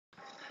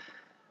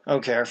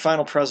Okay, our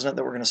final president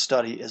that we're going to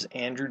study is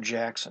Andrew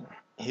Jackson.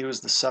 He was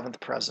the seventh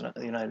president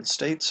of the United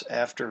States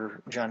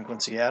after John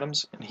Quincy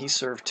Adams, and he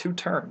served two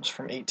terms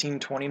from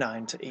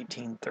 1829 to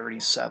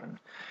 1837.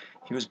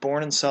 He was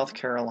born in South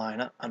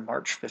Carolina on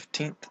March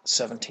 15th,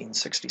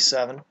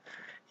 1767.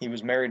 He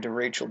was married to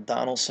Rachel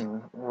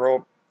Donaldson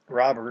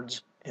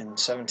Roberts in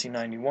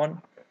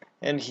 1791,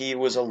 and he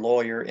was a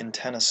lawyer in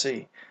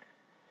Tennessee.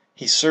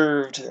 He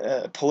served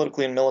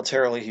politically and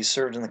militarily. He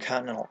served in the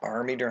Continental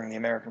Army during the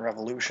American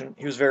Revolution.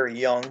 He was very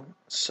young,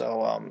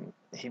 so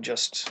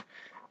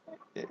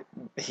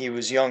he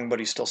was young, but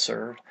he still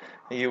served.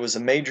 He was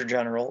a major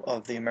general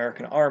of the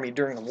American Army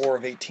during the War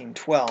of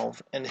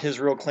 1812, and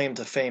his real claim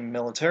to fame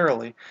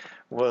militarily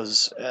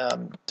was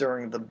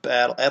during the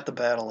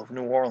Battle of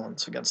New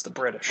Orleans against the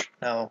British.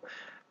 Now,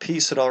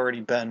 peace had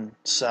already been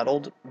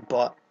settled,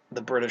 but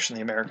the British and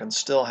the Americans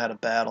still had a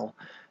battle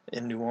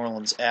in New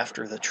Orleans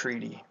after the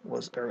treaty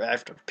was, or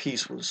after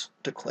peace was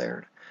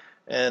declared,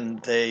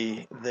 and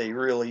they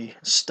really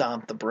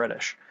stomped the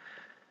British,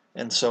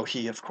 and so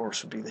he, of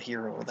course, would be the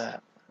hero of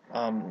that.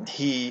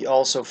 He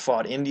also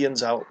fought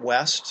Indians out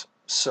west,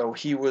 so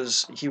he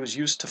was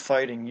used to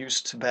fighting,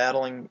 used to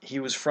battling. He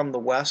was from the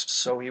west,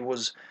 so he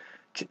was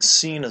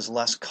seen as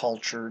less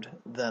cultured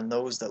than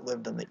those that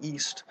lived in the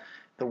east.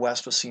 The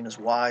west was seen as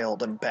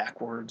wild and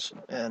backwards,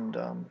 and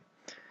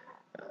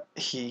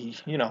he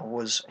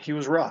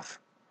was rough.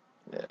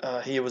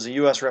 He was a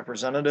U.S.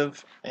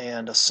 representative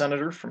and a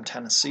senator from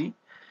Tennessee,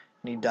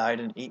 and he died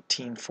in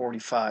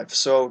 1845.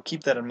 So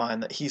keep that in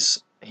mind that he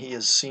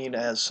is seen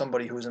as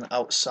somebody who is an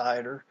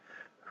outsider,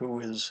 who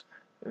is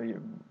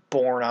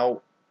born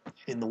out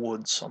in the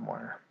woods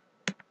somewhere.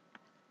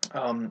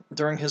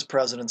 During his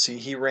presidency,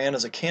 he ran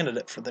as a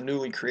candidate for the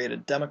newly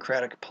created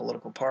Democratic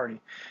political party,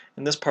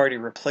 and this party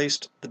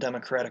replaced the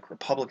Democratic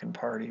Republican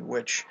Party,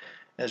 which,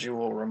 as you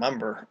will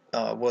remember,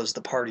 was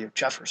the party of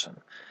Jefferson.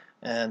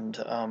 And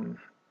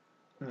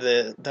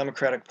the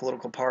Democratic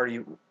political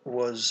party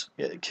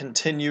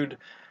continued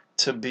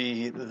to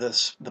be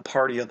the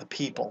party of the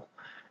people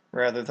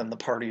rather than the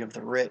party of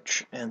the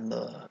rich and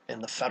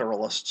the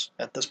Federalists.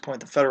 At this point,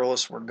 the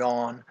Federalists were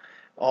gone.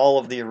 All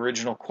of the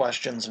original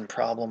questions and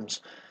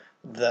problems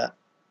that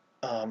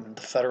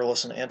the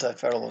Federalists and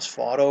Anti-Federalists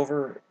fought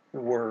over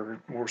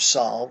were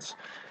solved,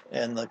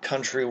 and the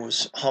country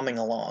was humming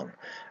along.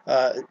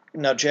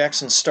 Now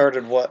Jackson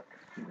started what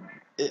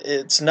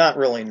it's not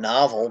really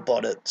novel,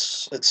 but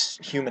it's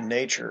human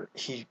nature.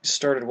 He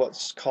started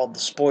what's called the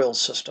spoils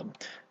system.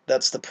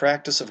 That's the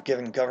practice of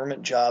giving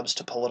government jobs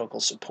to political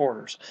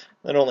supporters.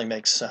 That only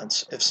makes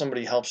sense. If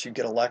somebody helps you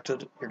get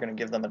elected, you're going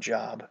to give them a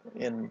job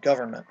in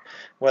government.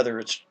 Whether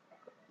it's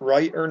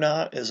right or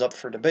not is up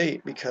for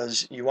debate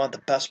because you want the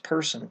best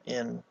person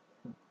in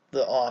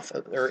the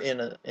office or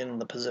in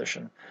the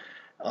position,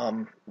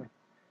 um,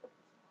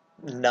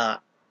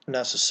 not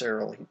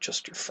necessarily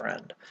just your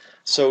friend.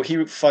 So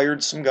he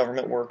fired some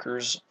government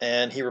workers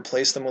and he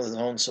replaced them with his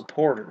own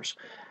supporters.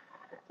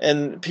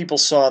 And people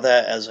saw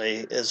that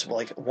as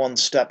like one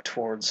step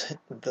towards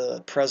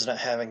the president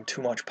having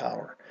too much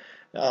power.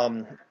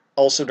 Um,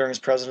 Also during his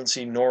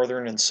presidency,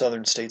 northern and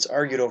southern states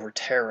argued over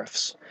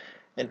tariffs,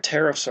 and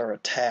tariffs are a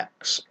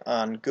tax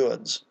on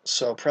goods.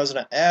 So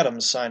President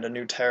Adams signed a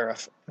new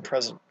tariff, and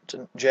President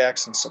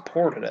Jackson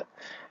supported it.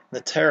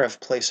 The tariff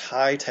placed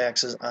high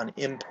taxes on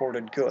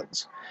imported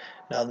goods.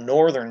 Now,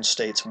 northern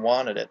states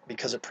wanted it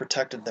because it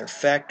protected their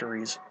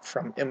factories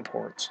from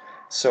imports.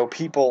 So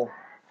people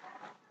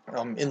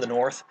in the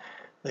north,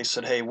 they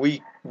said, hey,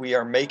 we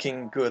are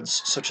making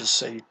goods such as,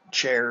 say,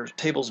 chairs,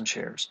 tables and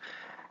chairs,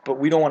 but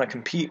we don't want to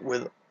compete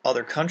with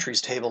other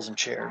countries' tables and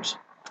chairs.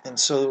 And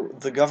so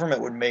the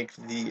government would make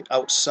the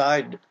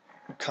outside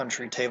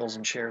country tables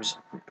and chairs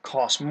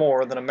cost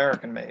more than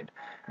American made,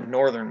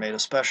 northern made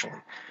especially.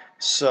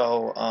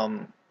 So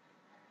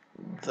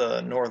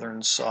the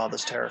northern saw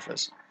this tariff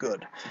as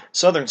good.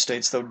 Southern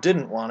states, though,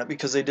 didn't want it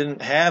because they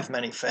didn't have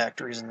many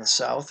factories in the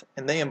South,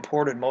 and they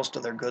imported most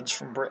of their goods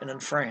from Britain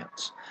and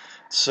France.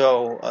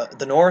 So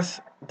the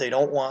North, they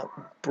don't want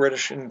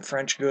British and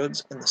French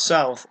goods. In the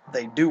South,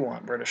 they do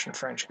want British and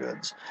French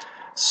goods.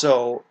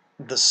 So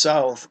the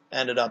South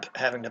ended up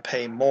having to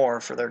pay more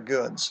for their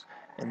goods.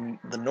 And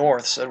the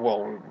North said,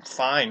 well,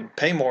 fine,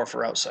 pay more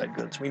for outside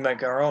goods. We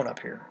make our own up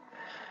here.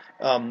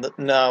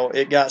 Now,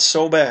 it got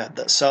so bad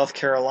that South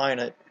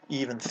Carolina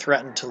even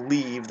threatened to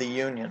leave the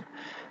Union.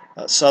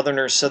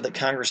 Southerners said that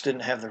Congress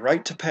didn't have the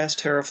right to pass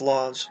tariff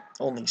laws,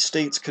 only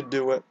states could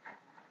do it,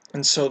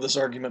 and so this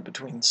argument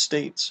between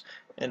states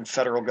and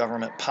federal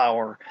government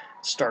power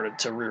started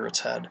to rear its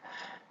head.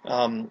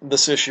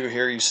 This issue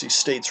here, you see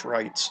states'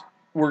 rights.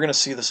 We're going to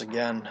see this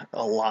again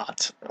a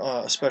lot,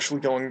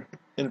 especially going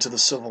into the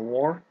Civil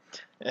War.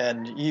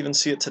 And you even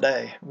see it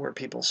today where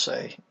people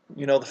say,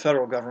 the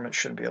federal government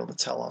shouldn't be able to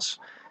tell us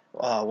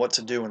what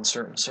to do in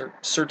certain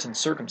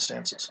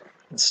circumstances.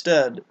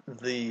 Instead,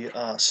 the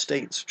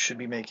states should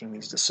be making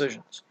these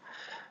decisions.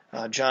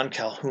 John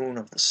Calhoun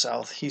of the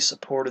South, he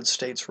supported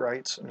states'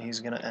 rights, and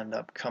he's going to end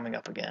up coming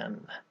up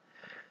again.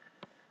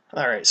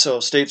 Alright, so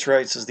states'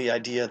 rights is the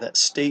idea that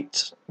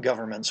state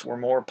governments were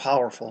more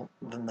powerful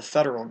than the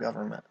federal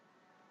government.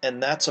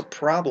 And that's a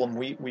problem.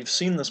 We've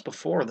seen this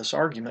before. This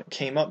argument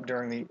came up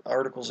during the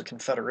Articles of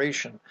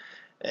Confederation,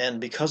 and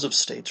because of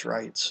states'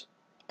 rights,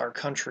 our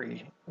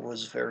country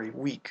was very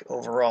weak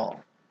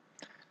overall.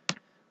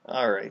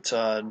 Alright,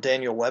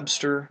 Daniel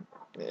Webster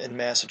in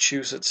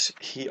Massachusetts,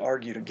 he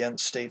argued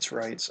against states'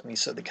 rights, and he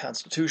said the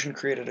Constitution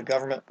created a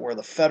government where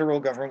the federal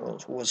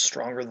government was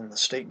stronger than the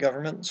state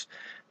governments.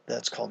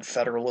 That's called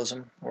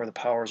federalism, where the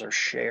powers are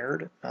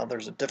shared. Now,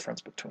 there's a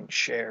difference between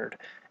shared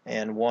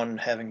and one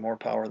having more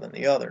power than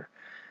the other.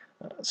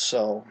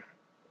 So,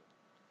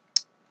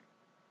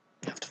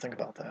 you have to think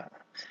about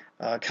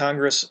that.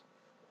 Congress,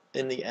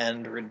 in the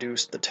end,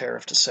 reduced the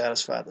tariff to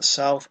satisfy the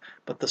South,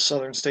 but the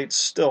southern states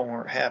still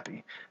weren't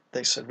happy.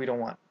 They said, we don't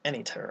want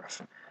any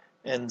tariff.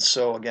 And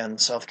so, again,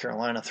 South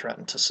Carolina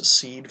threatened to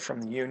secede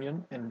from the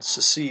Union, and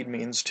secede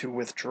means to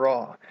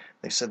withdraw.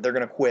 They said they're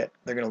going to quit.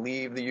 They're going to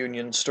leave the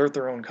Union, start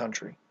their own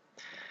country.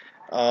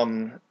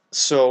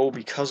 So,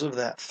 because of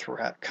that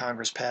threat,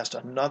 Congress passed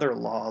another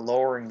law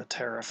lowering the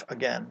tariff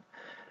again.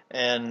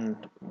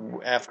 And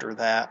after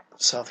that,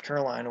 South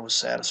Carolina was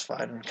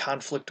satisfied and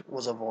conflict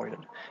was avoided.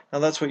 Now,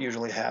 that's what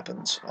usually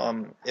happens.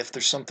 If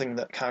there's something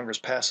that Congress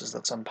passes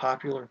that's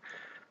unpopular,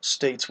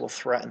 states will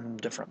threaten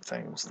different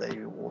things.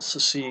 They will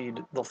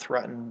secede, they'll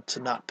threaten to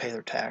not pay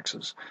their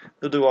taxes.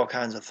 They'll do all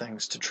kinds of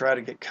things to try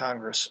to get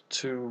Congress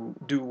to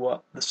do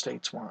what the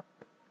states want.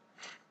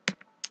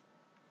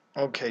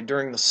 Okay,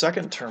 during the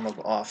second term of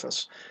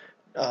office,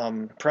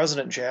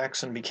 President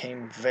Jackson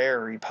became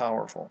very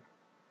powerful.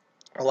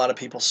 A lot of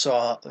people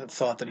thought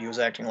that he was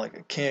acting like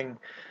a king.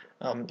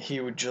 He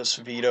would just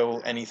veto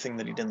anything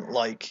that he didn't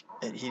like.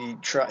 He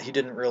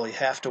didn't really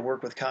have to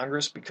work with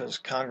Congress because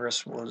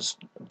Congress was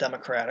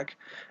Democratic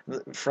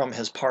from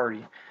his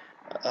party.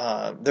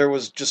 There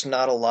was just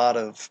not a lot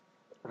of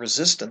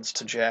resistance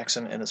to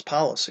Jackson and his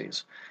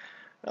policies.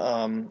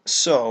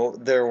 So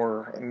there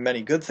were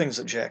many good things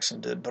that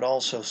Jackson did, but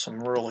also some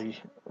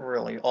really,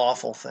 really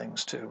awful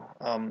things too.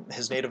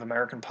 His Native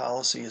American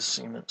policy is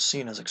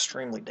seen as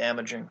extremely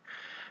damaging.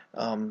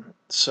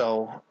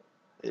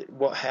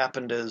 What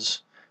happened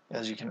is,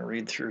 as you can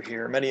read through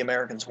here, many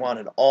Americans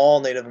wanted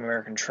all Native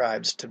American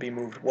tribes to be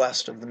moved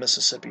west of the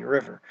Mississippi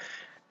River.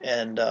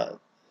 And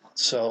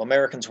so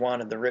Americans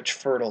wanted the rich,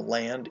 fertile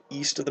land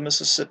east of the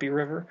Mississippi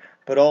River,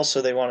 but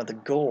also they wanted the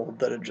gold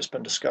that had just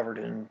been discovered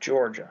in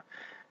Georgia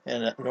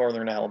and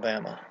northern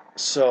Alabama.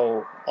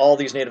 So all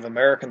these Native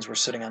Americans were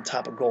sitting on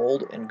top of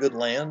gold and good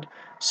land.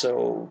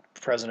 So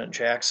President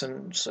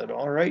Jackson said,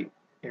 all right,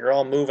 you're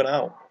all moving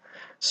out.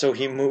 So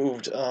he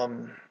moved,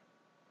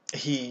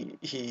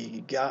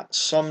 he got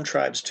some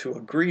tribes to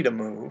agree to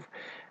move.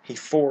 He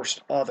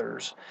forced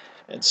others.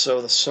 And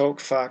so the Sauk,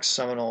 Fox,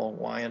 Seminole,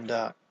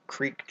 Wyandot,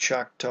 Creek,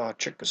 Choctaw,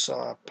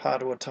 Chickasaw,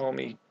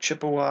 Potawatomi,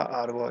 Chippewa,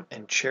 Ottawa,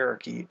 and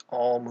Cherokee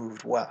all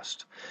moved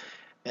west.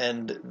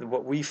 And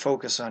what we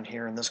focus on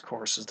here in this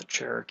course is the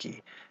Cherokee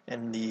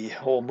and the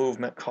whole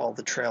movement called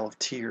the Trail of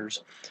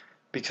Tears.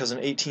 Because in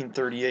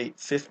 1838,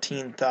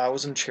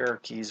 15,000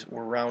 Cherokees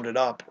were rounded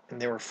up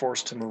and they were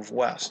forced to move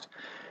west.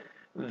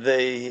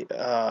 They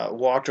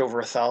walked over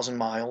 1,000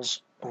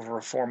 miles over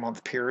a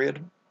 4-month period,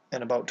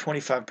 and about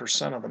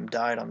 25% of them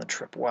died on the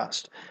trip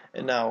west.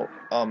 And now,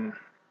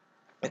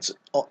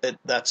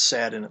 that's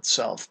sad in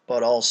itself,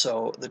 but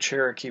also the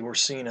Cherokee were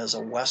seen as a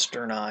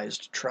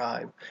westernized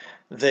tribe.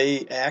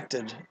 They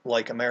acted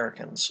like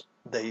Americans.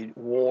 They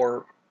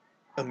wore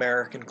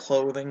American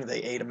clothing,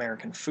 they ate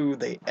American food,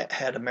 they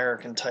had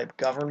American type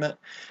government.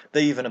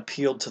 They even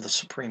appealed to the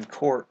Supreme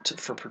Court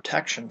for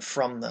protection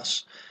from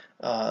this,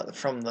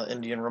 from the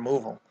Indian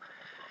removal.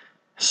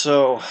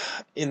 So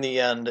in the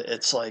end,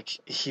 it's like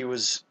he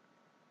was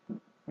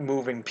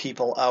moving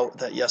people out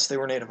that, yes, they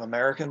were Native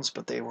Americans,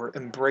 but they were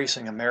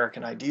embracing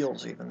American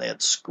ideals even. They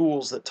had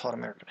schools that taught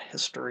American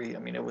history. I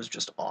mean, it was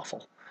just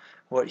awful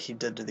what he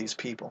did to these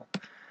people.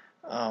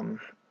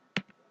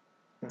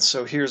 And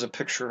so here's a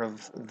picture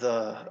of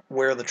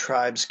where the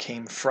tribes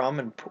came from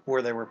and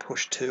where they were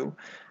pushed to.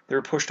 They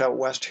were pushed out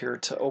west here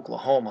to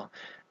Oklahoma.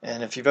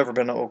 And if you've ever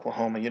been to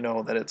Oklahoma, you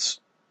know that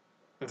it's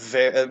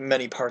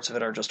many parts of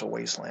it are just a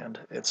wasteland.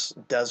 It's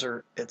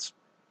desert, it's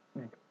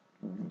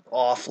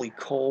awfully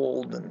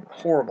cold and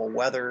horrible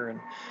weather and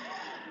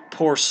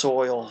poor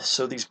soil.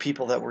 So these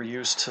people that were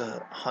used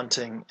to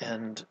hunting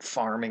and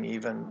farming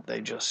even,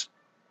 they just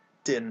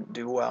didn't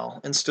do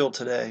well. And still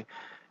today,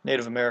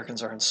 Native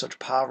Americans are in such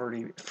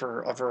poverty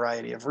for a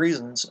variety of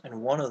reasons,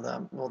 and one of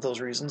them, well,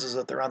 those reasons is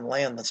that they're on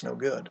land that's no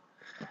good.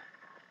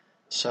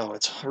 So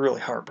it's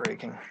really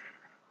heartbreaking.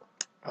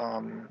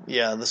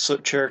 The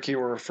Cherokee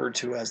were referred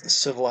to as the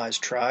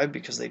civilized tribe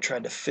because they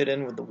tried to fit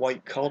in with the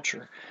white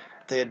culture.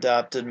 They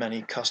adopted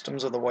many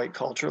customs of the white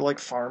culture, like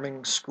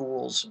farming,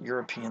 schools,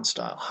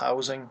 European-style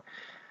housing,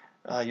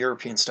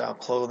 European-style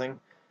clothing.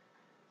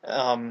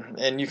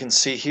 And you can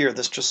see here,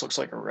 this just looks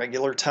like a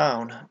regular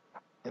town.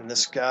 And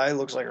this guy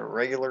looks like a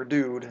regular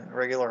dude, a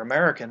regular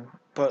American,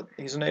 but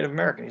he's a Native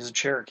American. He's a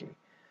Cherokee.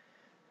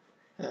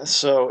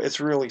 So it's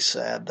really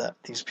sad that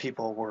these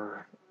people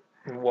were,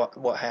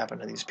 what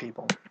happened to these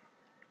people.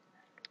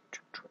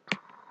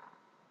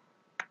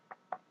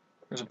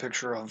 There's a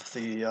picture of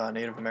the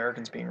Native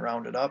Americans being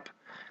rounded up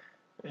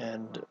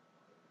and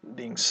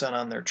being sent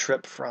on their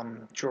trip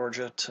from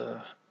Georgia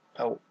to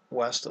out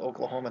west to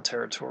Oklahoma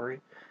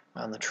Territory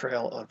on the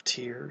Trail of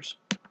Tears.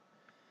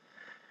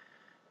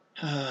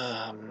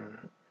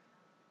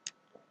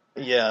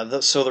 Yeah,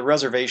 so the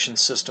reservation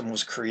system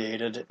was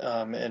created,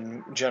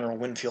 and General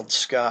Winfield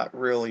Scott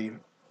really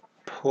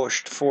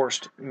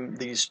forced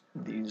these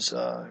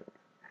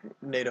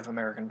Native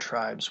American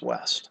tribes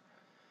west.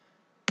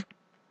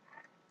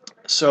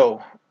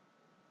 So,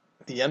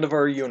 the end of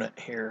our unit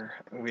here,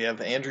 we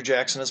have Andrew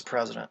Jackson as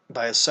president.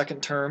 By his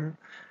second term,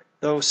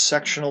 though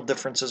sectional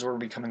differences were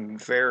becoming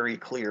very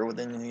clear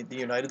within the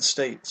United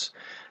States,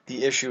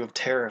 the issue of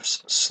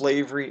tariffs,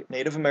 slavery,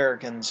 Native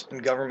Americans,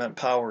 and government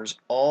powers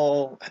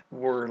all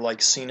were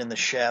like seen in the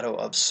shadow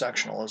of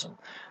sectionalism.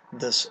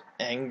 This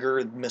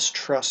anger,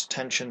 mistrust,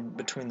 tension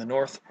between the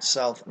North,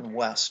 South, and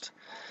West.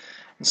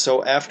 And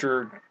so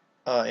after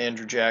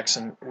Andrew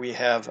Jackson, we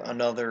have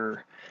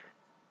another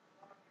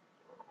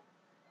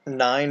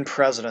 9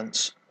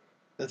 presidents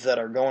that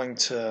are going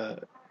to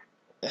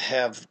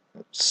have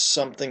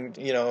something,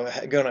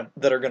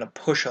 that are gonna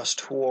push us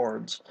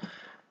towards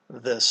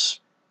this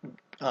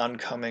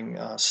oncoming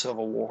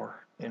Civil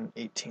War in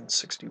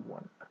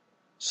 1861.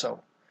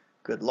 So,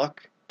 good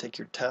luck. Take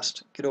your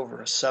test. Get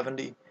over a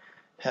 70.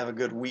 Have a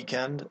good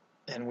weekend,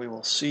 and we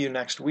will see you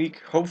next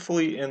week,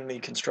 hopefully in the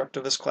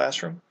Constructivist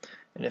classroom.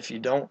 And if you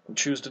don't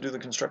choose to do the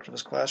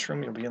Constructivist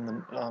classroom, you'll be in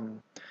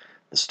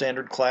the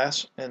standard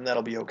class, and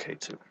that'll be okay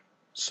too.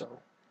 So,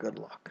 good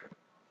luck.